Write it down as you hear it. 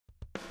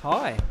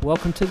Hi,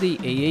 welcome to the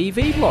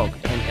EEVblog,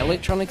 an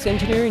electronics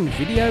engineering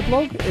video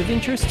blog of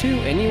interest to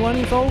anyone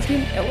involved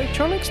in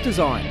electronics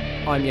design.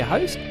 I'm your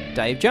host,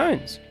 Dave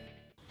Jones.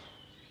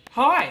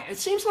 Hi, it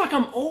seems like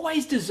I'm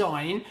always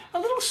designing a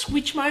little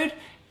switch mode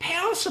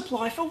power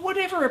supply for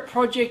whatever a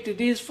project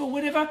it is, for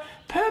whatever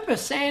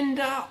purpose,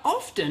 and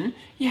often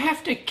you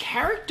have to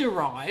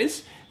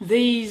characterize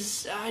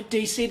these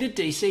DC to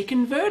DC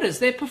converters,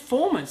 their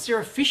performance, their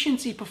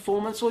efficiency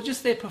performance, or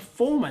just their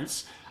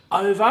performance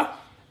over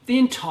the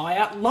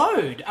entire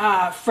load,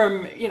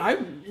 from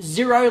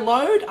zero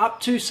load up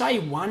to say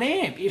 1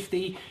 amp. If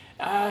the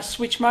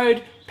switch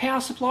mode power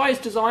supply is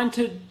designed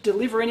to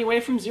deliver anywhere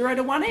from 0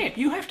 to 1 amp,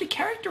 you have to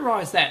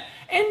characterize that.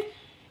 And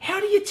how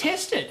do you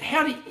test it?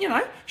 How do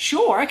you,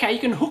 sure, okay, you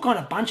can hook on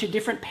a bunch of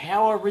different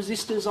power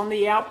resistors on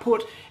the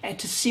output and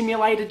to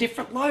simulate a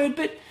different load,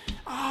 but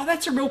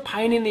that's a real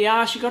pain in the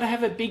ass. You've got to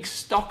have a big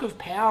stock of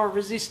power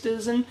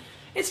resistors and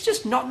it's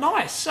just not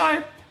nice.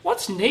 So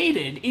what's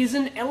needed is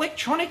an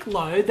electronic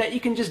load that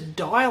you can just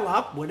dial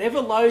up whatever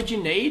load you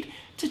need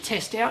to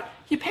test out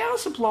your power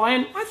supply.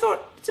 And I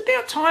thought it's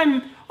about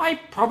time I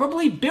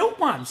probably built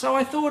one. So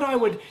I thought I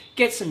would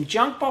get some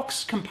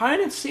junkbox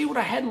components, see what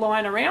I had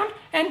lying around,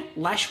 and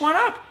lash one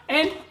up.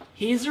 And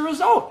here's the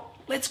result.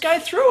 Let's go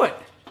through it.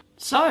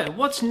 So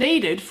what's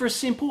needed for a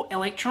simple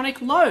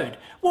electronic load?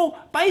 Well,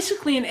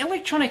 basically an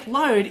electronic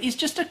load is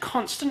just a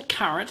constant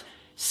current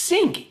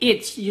sink.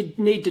 You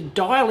need to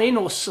dial in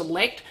or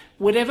select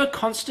whatever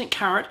constant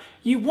current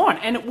you want,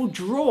 and it will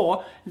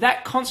draw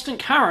that constant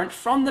current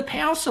from the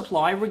power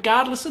supply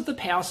regardless of the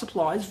power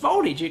supply's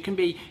voltage. It can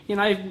be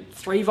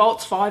 3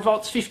 volts, 5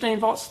 volts, 15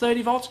 volts,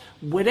 30 volts,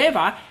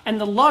 whatever, and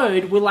the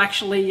load will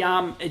actually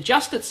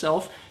adjust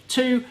itself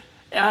to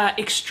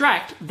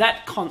extract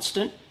that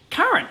constant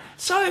current.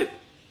 So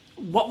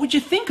what would you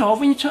think of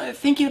when you're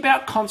thinking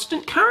about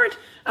constant current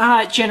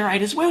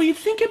generators? Well, you'd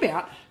think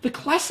about the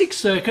classic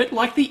circuit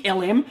like the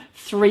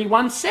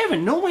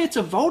LM317. Normally it's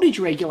a voltage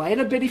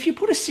regulator, but if you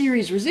put a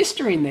series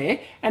resistor in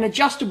there, an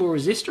adjustable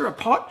resistor, a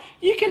pot,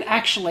 you can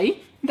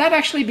that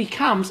actually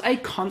becomes a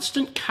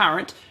constant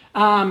current,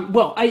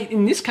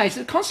 in this case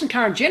a constant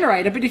current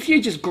generator. But if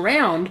you just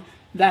ground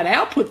that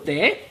output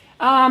there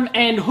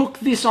and hook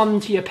this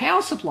onto your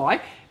power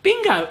supply,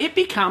 bingo, it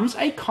becomes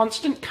a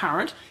constant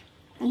current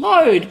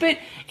load. But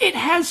it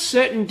has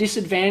certain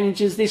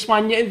disadvantages, this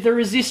one. The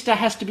resistor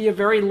has to be a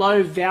very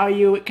low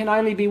value. It can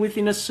only be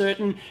within a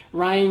certain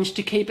range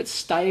to keep it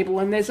stable,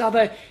 and there's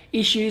other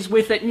issues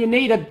with it. You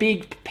need a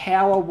big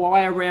power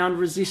wire round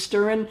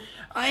resistor, and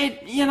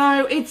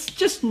it's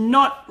just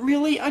not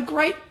really a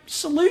great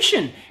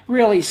solution,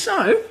 really.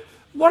 So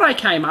what I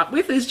came up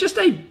with is just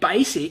a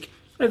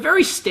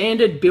very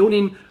standard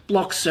built-in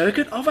block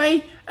circuit of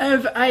a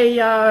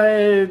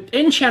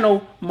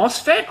N-channel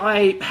MOSFET.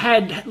 I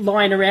had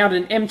lying around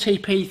an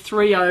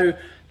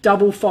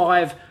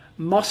MTP3055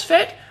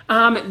 MOSFET.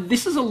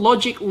 This is a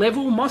logic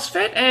level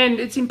MOSFET, and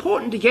it's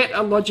important to get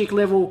a logic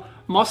level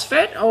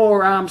MOSFET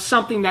or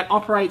something that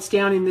operates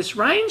down in this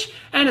range,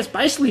 and it's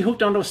basically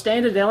hooked onto a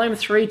standard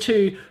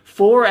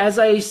LM324 as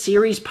a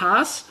series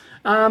pass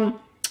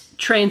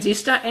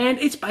transistor, and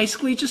it's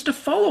basically just a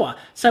follower.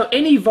 So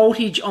any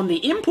voltage on the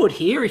input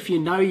here, if you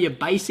know your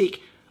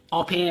basic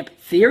op-amp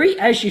theory,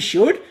 as you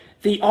should,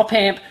 the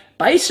op-amp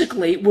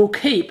basically will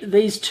keep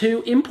these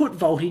two input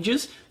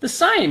voltages the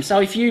same.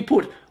 So if you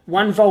put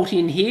 1 volt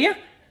in here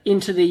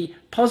into the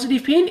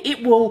positive pin,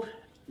 it will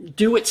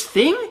do its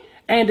thing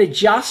and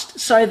adjust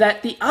so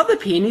that the other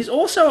pin is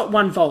also at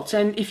 1 volt.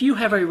 And if you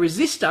have a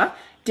resistor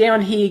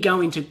down here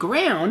going to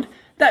ground,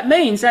 that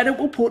means that it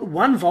will put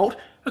 1 volt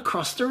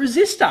across the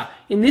resistor.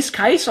 In this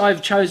case,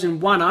 I've chosen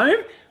 1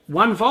 ohm.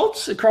 1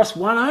 volts across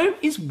 1 ohm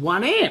is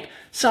 1 amp.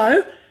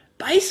 So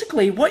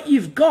basically what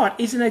you've got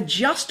is an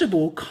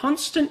adjustable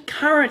constant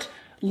current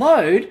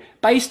load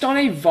based on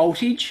a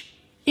voltage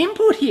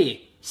input here.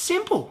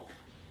 Simple.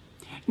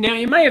 Now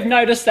you may have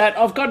noticed that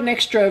I've got an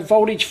extra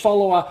voltage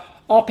follower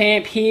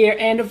op-amp here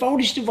and a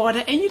voltage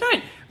divider, and you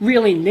don't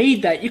really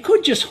need that. You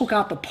could just hook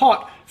up a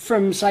pot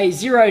from say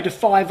 0 to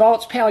 5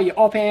 volts, power your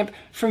op-amp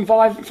from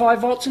 5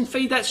 volts and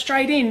feed that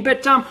straight in.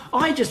 But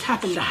I just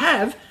happen to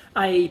have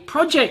a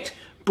project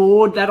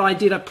board that I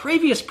did a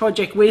previous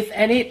project with,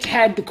 and it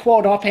had the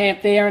quad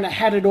op-amp there and it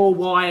had it all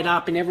wired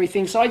up and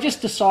everything. So I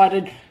just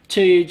decided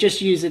to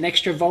just use an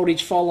extra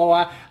voltage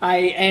follower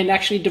and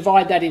actually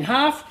divide that in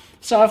half.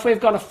 So if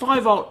we've got a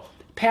 5 volt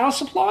power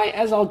supply,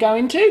 as I'll go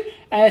into,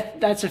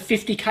 that's a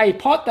 50k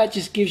pot. That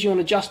just gives you an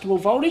adjustable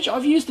voltage.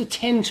 I've used a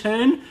 10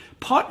 turn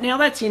pot. Now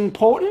that's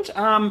important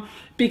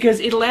because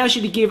it allows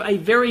you to give a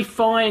very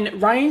fine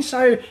range.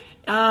 So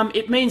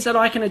it means that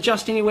I can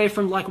adjust anywhere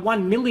from like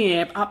 1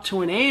 milliamp up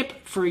to an amp,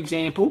 for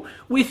example,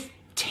 with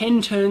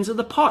 10 turns of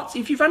the pots.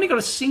 If you've only got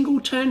a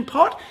single turn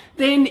pot,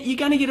 then you're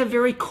going to get a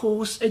very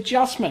coarse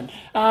adjustment.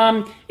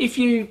 If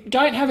you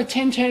don't have a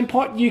 10 turn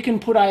pot, you can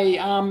put a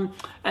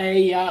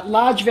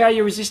large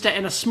value resistor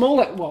and a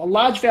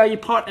large value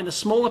pot and a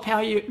smaller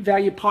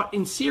value pot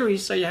in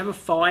series, so you have a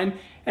fine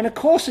and a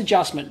coarse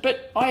adjustment,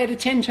 but I had a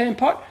 10-turn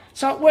pot,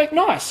 so it worked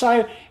nice.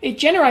 So it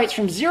generates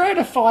from 0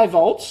 to 5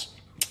 volts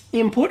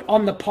input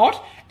on the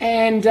pot,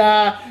 and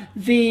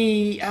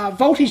the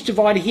voltage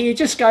divider here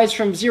just goes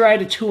from 0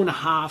 to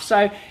 2.5.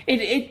 So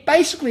it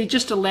basically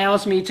just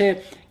allows me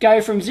to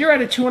go from 0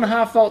 to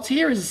 2.5 volts.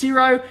 Here is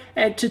 0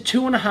 to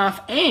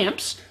 2.5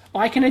 amps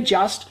I can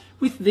adjust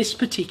with this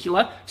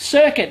particular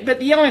circuit. But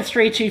the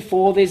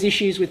LM324, there's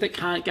issues with it,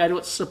 can't go to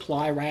its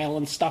supply rail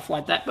and stuff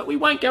like that, but we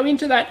won't go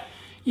into that.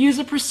 Use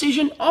a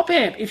precision op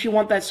amp if you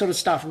want that sort of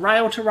stuff,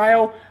 rail to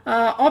rail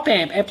op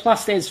amp, and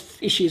plus there's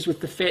issues with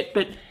the FET.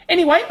 But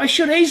anyway, I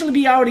should easily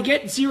be able to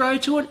get 0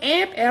 to an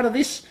amp out of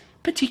this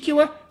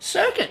particular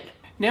circuit.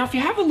 Now if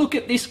you have a look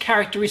at this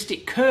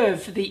characteristic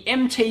curve for the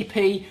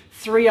MTP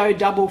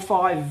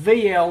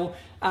 3055VL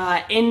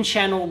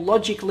N-channel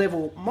logic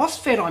level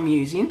MOSFET I'm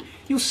using,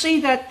 you'll see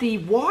that the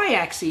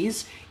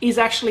y-axis is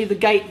actually the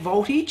gate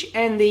voltage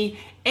and the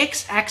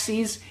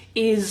x-axis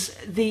is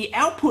the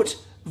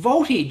output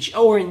voltage,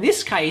 or in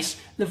this case,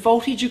 the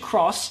voltage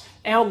across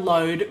our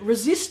load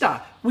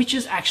resistor, which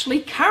is actually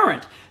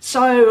current.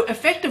 So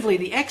effectively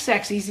the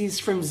x-axis is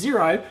from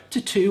 0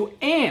 to 2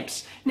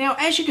 amps. Now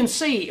as you can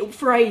see,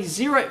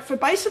 for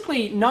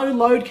basically no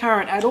load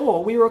current at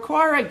all, we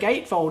require a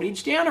gate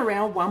voltage down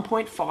around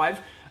 1.5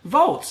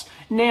 volts.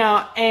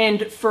 Now,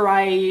 and for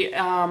a,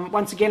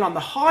 once again on the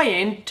high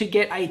end, to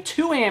get a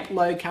 2 amp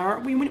load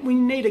current, we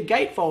need a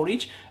gate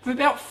voltage of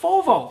about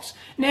 4 volts.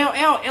 Now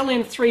our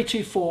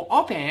LM324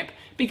 op amp,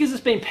 because it's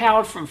been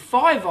powered from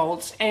 5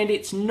 volts and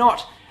it's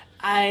not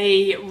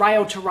a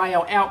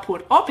rail-to-rail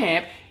output op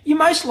amp, you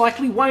most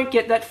likely won't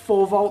get that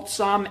 4 volts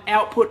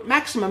output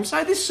maximum.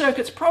 So this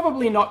circuit's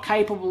probably not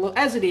capable,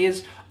 as it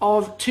is,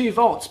 of 2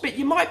 volts, but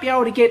you might be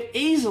able to get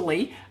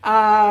easily,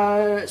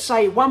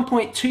 say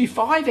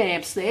 1.25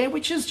 amps there,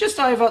 which is just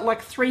over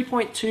like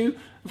 3.2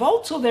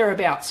 volts or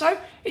thereabouts. So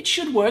it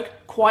should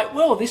work quite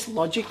well, this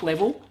logic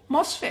level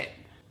MOSFET.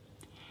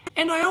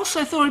 And I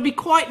also thought it'd be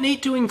quite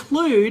neat to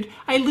include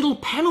a little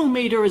panel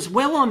meter as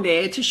well on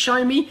there to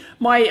show me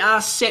my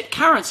set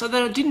current, so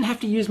that I didn't have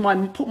to use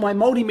put my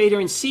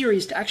multimeter in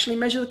series to actually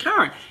measure the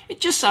current.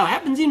 It just so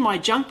happens in my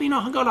junk bin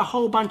I've got a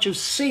whole bunch of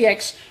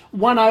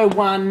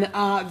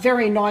CX101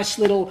 very nice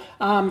little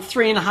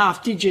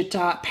 3.5 digit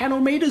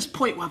panel meters,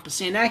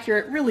 0.1%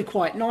 accurate, really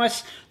quite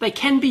nice. They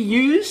can be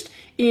used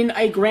in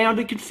a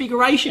grounded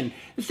configuration.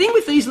 The thing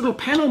with these little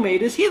panel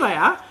meters, here they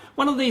are,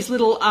 one of these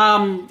little,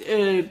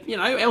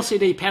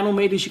 LCD panel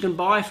meters you can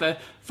buy for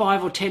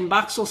 $5 or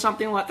 $10 or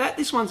something like that.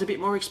 This one's a bit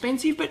more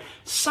expensive, but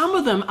some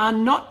of them are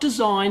not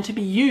designed to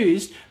be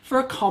used for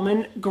a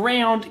common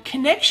ground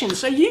connection.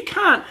 So you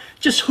can't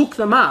just hook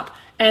them up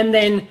and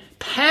then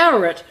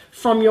power it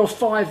from your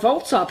 5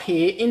 volts up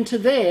here into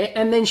there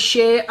and then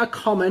share a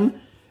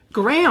common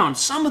ground.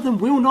 Some of them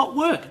will not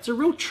work. It's a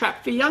real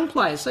trap for young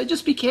players, so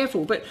just be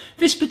careful. But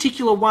this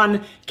particular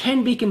one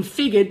can be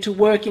configured to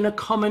work in a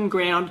common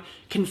ground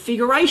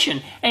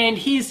configuration. And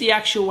here's the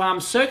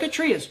actual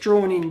circuitry. It's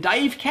drawn in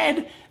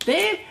DaveCAD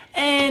there.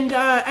 And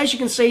as you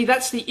can see,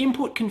 that's the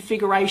input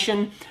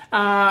configuration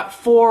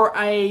for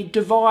a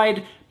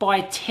divide by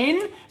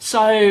 10.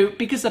 So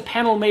because the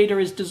panel meter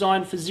is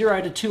designed for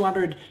 0 to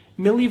 200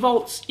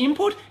 millivolts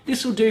input,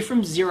 this will do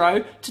from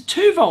 0 to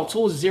 2 volts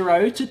or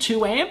 0 to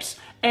 2 amps.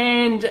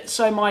 And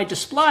so my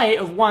display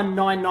of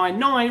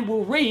 1999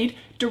 will read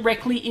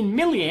directly in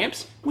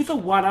milliamps with a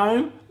 1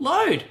 ohm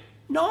load.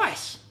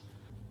 Nice.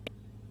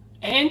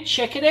 And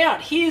check it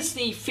out. Here's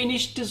the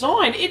finished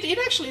design. It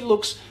actually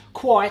looks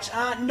quite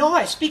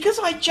nice because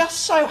I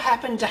just so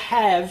happen to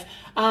have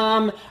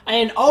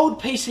an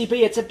old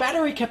PCB. It's a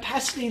battery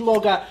capacity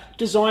logger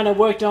design I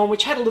worked on,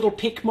 which had a little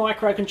PIC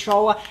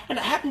microcontroller, and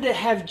it happened to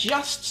have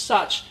just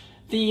such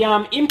the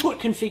input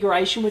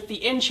configuration with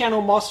the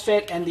N-channel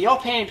MOSFET and the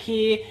op-amp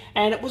here,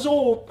 and it was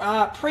all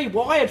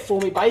pre-wired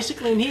for me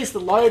basically. And here's the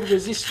load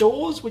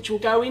resistors, which we'll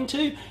go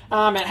into.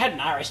 And it had an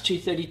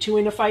RS-232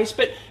 interface,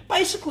 but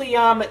basically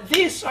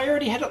this, I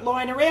already had it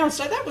lying around,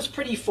 so that was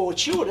pretty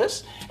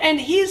fortuitous. And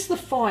here's the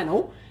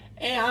final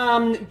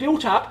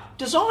built up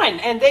design,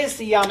 and there's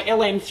the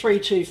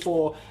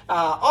LM324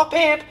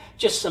 op-amp,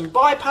 just some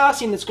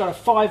bypassing. That's got a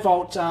 5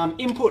 volt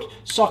input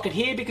socket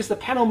here because the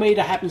panel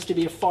meter happens to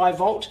be a 5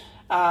 volt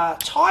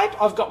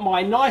type. I've got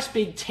my nice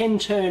big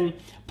 10-turn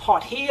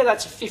pot here.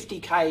 That's a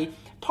 50K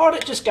pot.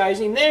 It just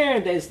goes in there,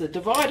 and there's the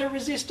divider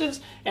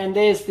resistors, and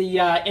there's the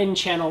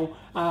N-channel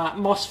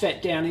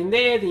MOSFET down in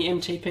there, the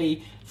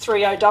MTP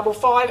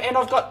 3055, and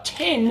I've got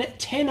 10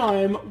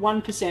 ohm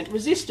 1%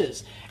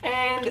 resistors.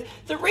 And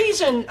the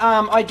reason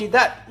I did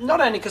that,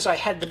 not only because I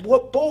had the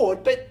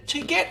board, but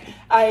to get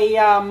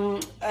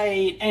an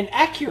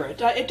accurate,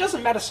 it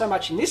doesn't matter so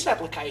much in this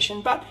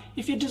application, but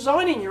if you're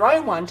designing your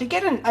own one, to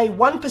get a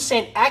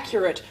 1%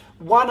 accurate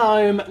 1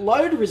 ohm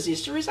load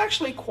resistor is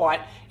actually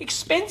quite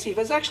expensive.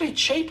 It's actually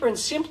cheaper and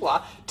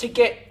simpler to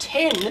get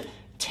 10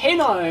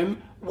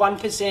 ohm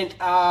 1%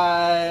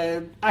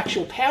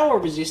 actual power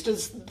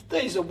resistors.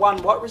 These are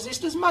 1 watt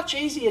resistors. Much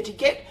easier to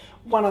get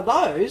one of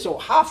those, or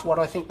half what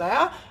I think they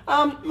are,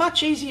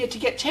 much easier to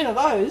get 10 of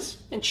those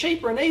and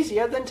cheaper and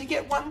easier than to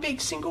get one big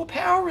single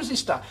power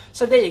resistor.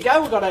 So there you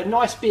go, we've got a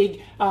nice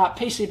big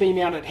PCB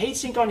mounted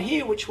heatsink on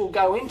here which we'll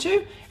go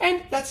into,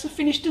 and that's the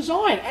finished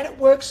design, and it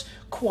works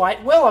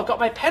quite well. I've got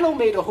my panel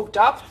meter hooked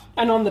up,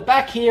 and on the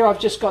back here I've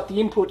just got the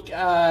input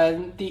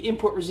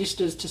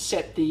resistors to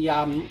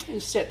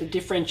set the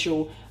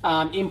differential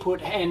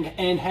input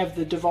and have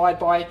the divide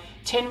by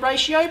 10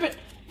 ratio, but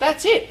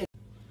that's it.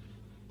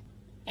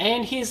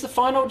 And here's the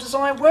final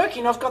design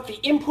working. I've got the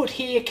input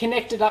here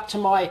connected up to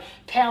my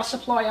power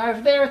supply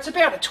over there. It's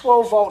about a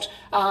 12 volt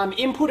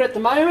input at the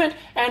moment,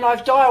 and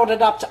I've dialed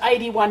it up to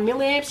 81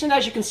 milliamps, and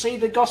as you can see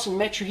the Gaussian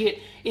meter here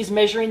is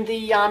measuring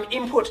the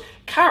input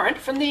current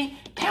from the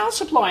power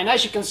supply, and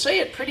as you can see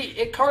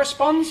it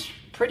corresponds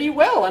pretty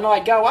well. And I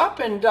go up,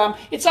 and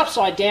it's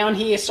upside down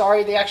here,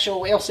 sorry, the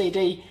actual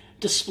LCD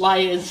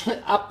display is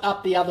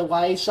up the other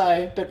way,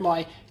 so but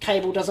my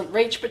cable doesn't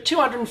reach, but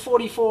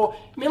 244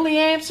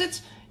 milliamps,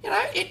 it's, you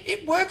know,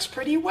 it works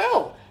pretty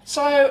well.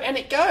 So, and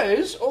it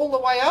goes all the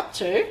way up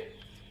to,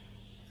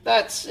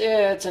 that's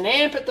it's an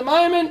amp at the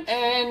moment,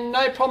 and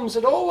no problems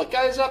at all. It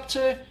goes up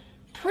to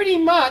pretty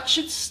much,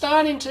 it's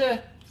starting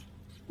to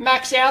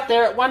max out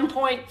there at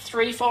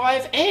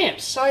 1.35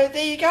 amps. So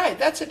there you go,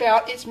 that's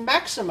about its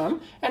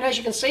maximum, and as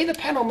you can see the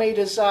panel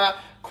meters are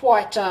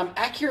quite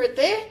accurate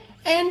there,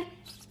 and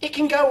it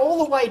can go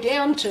all the way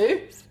down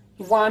to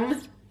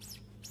 1,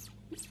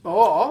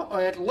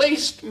 or at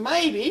least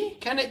maybe,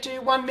 can it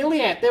do 1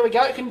 milliamp? There we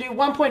go, it can do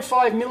 1.5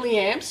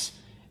 milliamps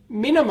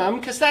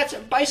minimum, because that's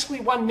basically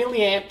 1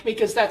 milliamp,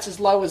 because that's as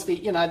low as the,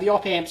 you know, the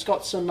op amp's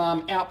got some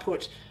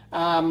output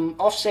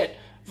offset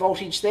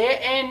voltage there,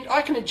 and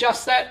I can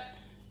adjust that,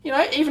 you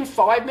know, even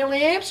 5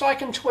 milliamps, I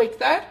can tweak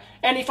that.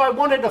 And if I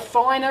wanted a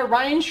finer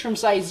range from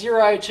say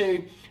 0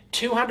 to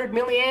 200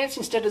 milliamps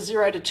instead of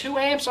 0 to 2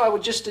 amps, I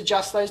would just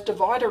adjust those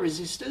divider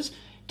resistors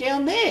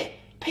down there.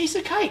 Piece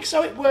of cake.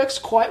 So it works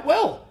quite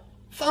well.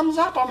 Thumbs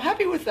up, I'm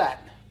happy with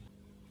that.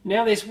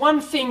 Now there's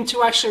one thing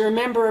to actually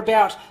remember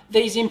about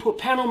these input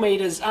panel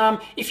meters.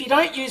 If you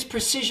don't use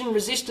precision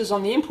resistors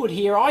on the input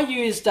here, I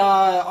used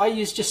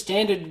just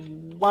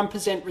standard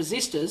 1%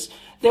 resistors.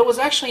 There was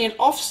actually an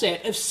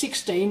offset of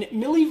 16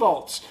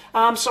 millivolts.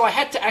 So I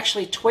had to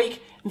actually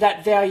tweak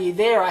that value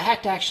there. I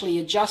had to actually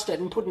adjust it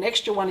and put an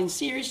extra one in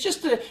series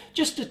just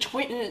to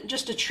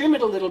trim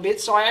it a little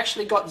bit, so I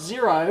actually got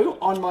 0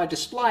 on my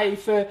display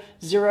for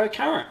 0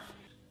 current.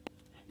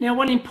 Now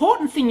one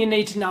important thing you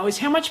need to know is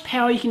how much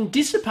power you can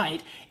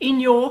dissipate in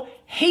your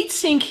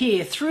heatsink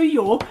here through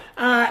your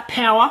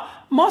power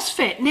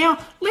MOSFET. Now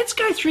let's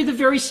go through the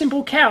very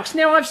simple calcs.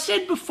 Now I've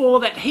said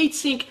before that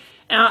heatsink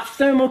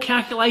thermal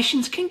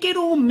calculations can get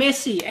all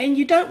messy, and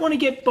you don't want to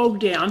get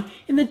bogged down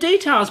in the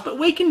details, but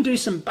we can do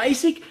some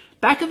basic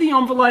back of the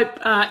envelope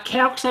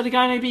calcs that are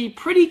going to be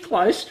pretty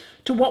close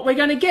to what we're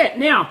going to get.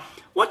 Now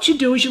what you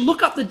do is you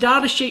look up the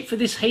data sheet for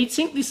this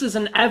heatsink. This is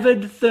an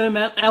Avid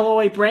thermal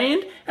alloy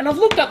brand, and I've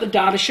looked up the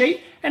data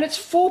sheet, and it's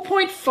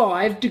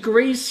 4.5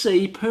 degrees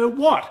C per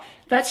watt.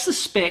 That's the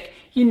spec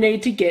you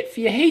need to get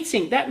for your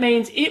heatsink. That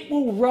means it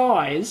will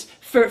rise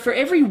for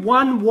every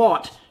 1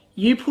 watt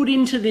you put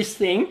into this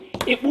thing,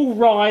 it will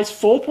rise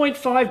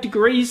 4.5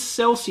 degrees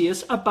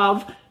Celsius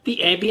above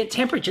the ambient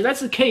temperature. That's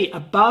the key,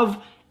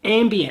 above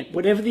ambient,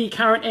 whatever the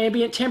current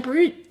ambient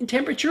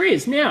temperature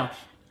is. Now,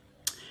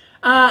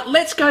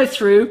 let's go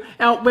through,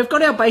 we've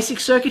got our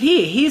basic circuit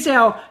here. Here's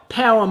our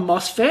power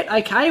MOSFET,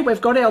 okay?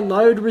 We've got our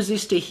load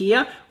resistor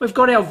here. We've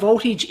got our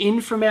voltage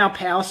in from our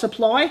power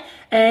supply,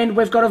 and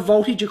we've got a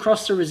voltage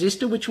across the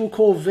resistor, which we'll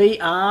call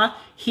VR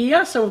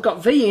here. So we've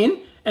got V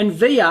in and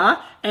VR,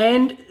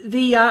 and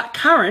the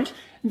current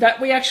that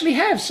we actually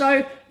have.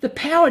 So the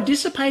power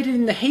dissipated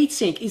in the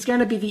heatsink is going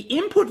to be the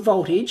input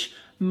voltage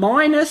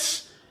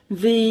minus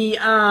the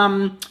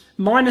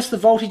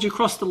voltage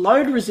across the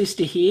load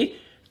resistor here,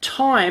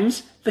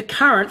 times the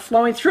current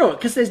flowing through it,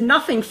 because there's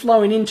nothing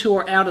flowing into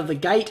or out of the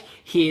gate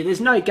here.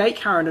 There's no gate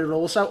current at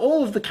all, so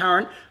all of the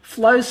current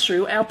flows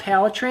through our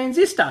power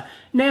transistor.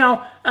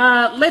 Now,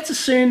 let's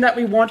assume that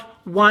we want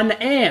 1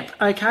 amp,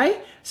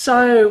 okay?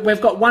 So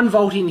we've got 1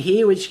 volt in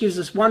here, which gives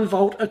us 1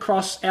 volt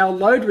across our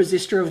load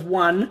resistor of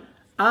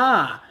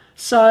 1R.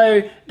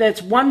 So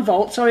that's 1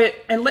 volt.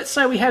 And let's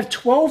say we have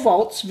 12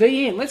 volts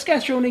V in. Let's go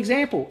through an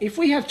example. If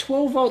we have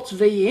 12 volts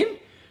V in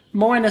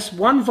minus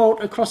 1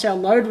 volt across our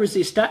load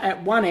resistor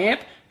at 1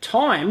 amp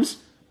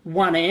times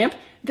 1 amp,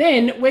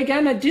 then we're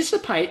going to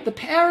dissipate, the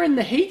power in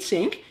the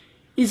heatsink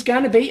is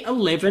going to be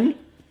 11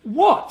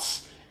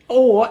 watts.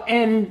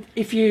 And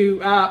if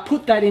you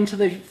put that into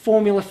the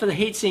formula for the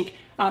heatsink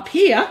up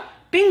here,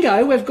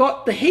 bingo, we've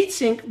got the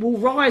heatsink will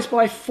rise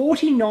by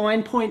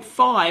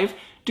 49.5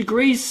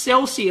 degrees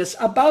Celsius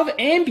above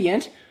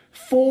ambient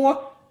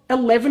for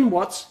 11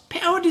 watts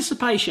power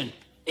dissipation.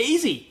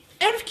 Easy.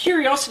 Out of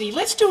curiosity,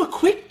 let's do a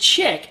quick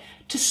check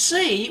to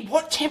see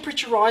what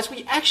temperature rise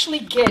we actually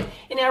get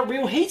in our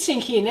real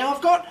heatsink here. Now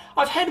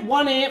I've had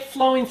 1 amp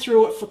flowing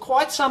through it for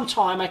quite some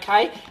time,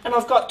 okay, and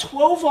I've got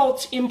 12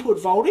 volts input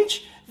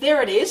voltage.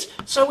 there it is.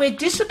 So we're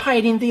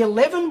dissipating the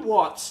 11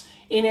 watts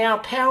in our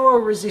power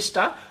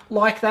resistor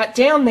like that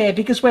down there,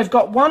 because we've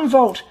got 1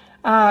 volt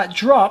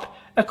drop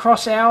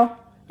across our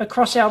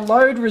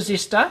load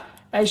resistor,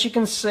 as you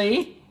can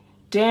see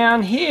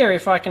down here.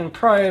 If I can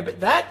probe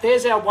that,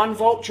 there's our 1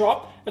 volt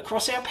drop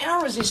across our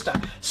power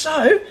resistor.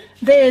 So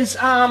there's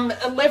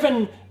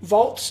 11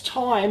 volts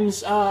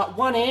times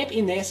 1 amp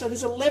in there, so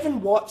there's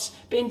 11 watts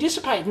being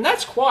dissipated, and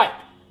that's quite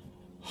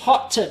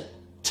hot to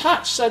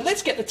touch. So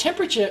let's get the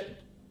temperature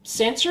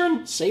sensor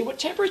and see what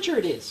temperature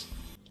it is.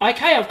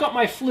 Okay, I've got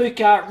my Fluke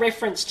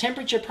reference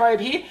temperature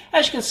probe here.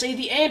 As you can see,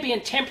 the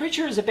ambient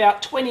temperature is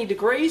about 20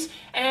 degrees,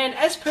 and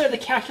as per the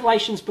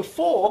calculations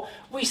before,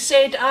 we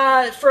said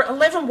for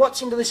 11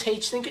 watts into this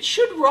heatsink, it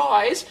should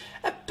rise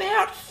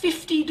about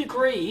 50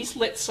 degrees,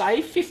 let's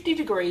say 50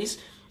 degrees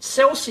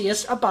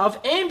Celsius above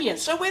ambient.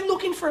 So we're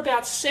looking for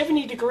about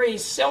 70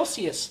 degrees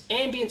Celsius.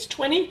 Ambient's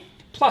 20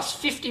 plus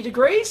 50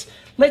 degrees.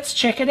 Let's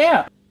check it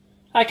out.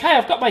 Okay,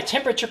 I've got my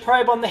temperature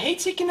probe on the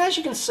heatsink, and as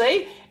you can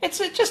see, it's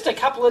just a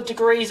couple of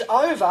degrees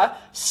over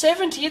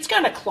 70. It's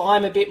going to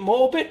climb a bit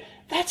more, but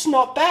that's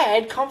not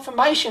bad.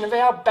 Confirmation of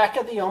our back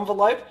of the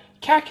envelope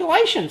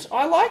calculations.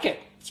 I like it.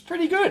 It's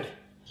pretty good.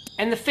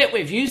 And the FET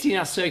we've used in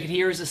our circuit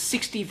here is a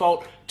 60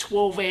 volt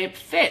 12 amp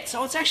FET,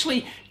 so it's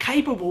actually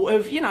capable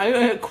of, you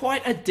know,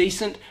 quite a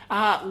decent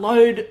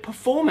load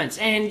performance.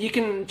 And you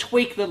can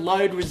tweak the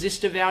load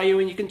resistor value,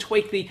 and you can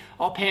tweak the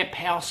op amp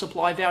power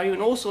supply value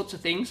and all sorts of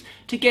things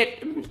to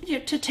get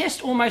to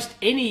test almost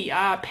any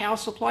power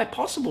supply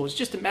possible. It's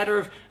just a matter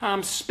of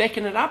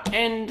speccing it up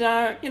and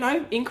you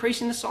know,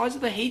 increasing the size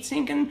of the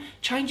heatsink and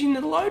changing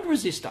the load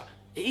resistor.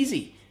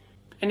 Easy.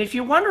 And if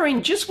you're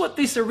wondering just what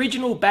this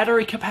original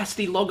battery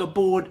capacity logger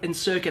board and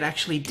circuit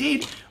actually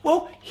did,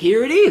 well,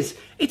 here it is.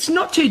 It's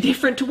not too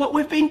different to what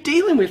we've been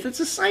dealing with. It's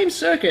the same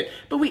circuit,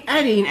 but we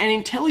add in an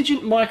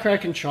intelligent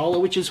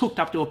microcontroller, which is hooked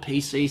up to a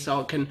PC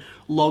so it can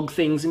log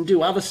things and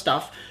do other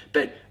stuff.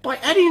 But by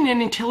adding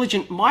an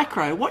intelligent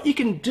micro, what you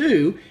can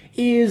do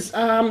is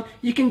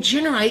you can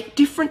generate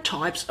different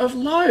types of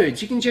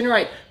loads. You can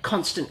generate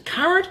constant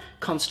current,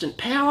 constant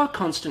power,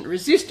 constant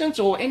resistance,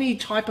 or any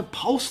type of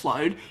pulse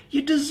load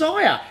you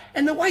desire.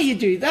 And the way you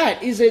do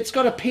that is it's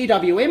got a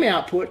PWM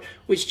output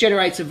which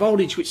generates a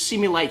voltage which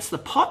simulates the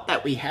pot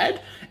that we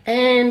had,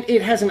 and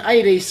it has an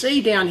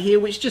ADC down here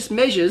which just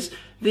measures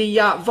the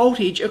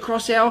voltage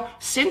across our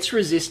sense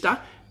resistor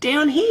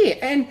down here,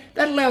 and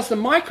that allows the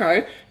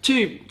micro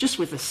to, just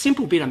with a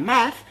simple bit of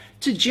math,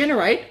 to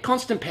generate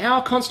constant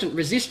power, constant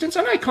resistance.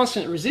 I know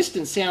constant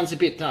resistance sounds a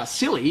bit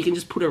silly. You can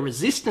just put a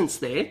resistance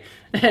there,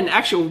 an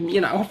actual,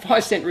 you know, a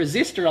 5-cent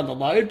resistor on the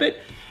load, but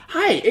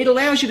hey, it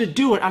allows you to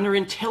do it under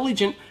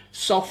intelligent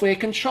software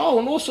control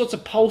and all sorts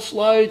of pulse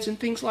loads and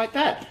things like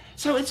that.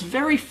 So it's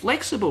very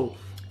flexible.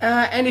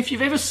 And if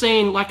you've ever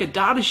seen like a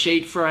data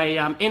sheet for a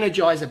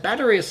Energizer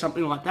battery or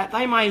something like that,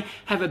 they may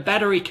have a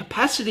battery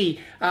capacity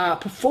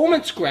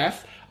performance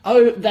graph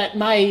that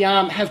may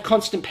have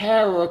constant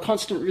power or a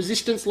constant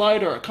resistance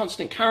load or a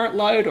constant current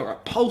load or a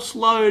pulse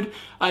load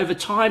over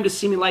time to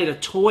simulate a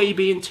toy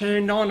being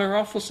turned on or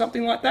off or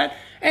something like that.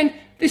 And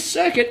this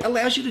circuit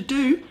allows you to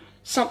do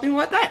something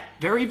like that.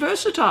 Very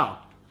versatile.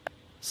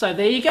 So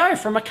there you go.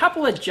 From a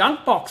couple of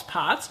junk box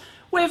parts,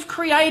 we've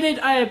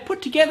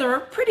put together a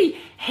pretty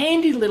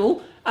handy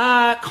little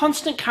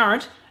constant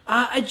current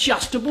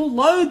adjustable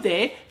load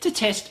there to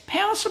test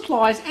power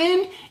supplies.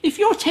 And if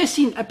you're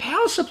testing a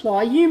power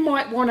supply, you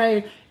might want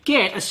to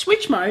get a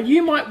switch mode.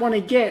 You might want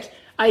to get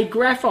a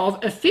graph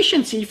of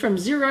efficiency from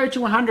 0 to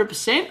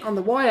 100% on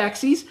the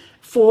y-axis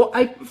for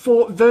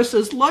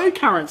versus load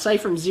current, say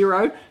from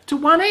 0 to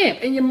 1 amp,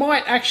 and you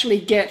might actually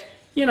get,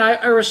 you know,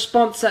 a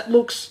response that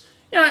looks,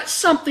 you know,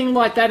 something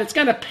like that. It's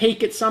going to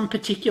peak at some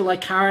particular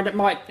current. It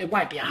won't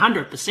be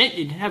 100%.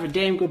 You'd have a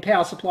damn good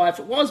power supply if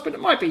it was, but it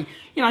might be,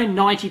 you know,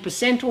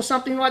 90% or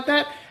something like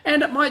that,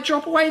 and it might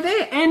drop away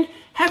there. And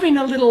having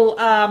a little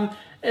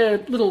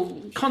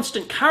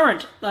constant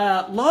current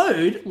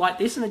load like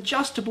this, an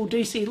adjustable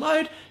DC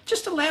load,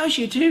 just allows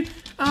you to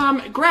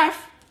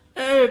graph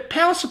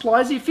power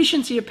supplies, the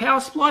efficiency of power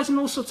supplies, and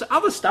all sorts of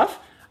other stuff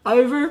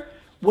over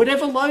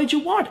whatever load you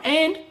want.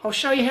 And I'll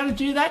show you how to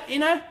do that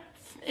in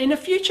a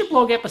future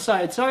blog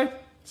episode. So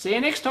see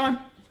you next time.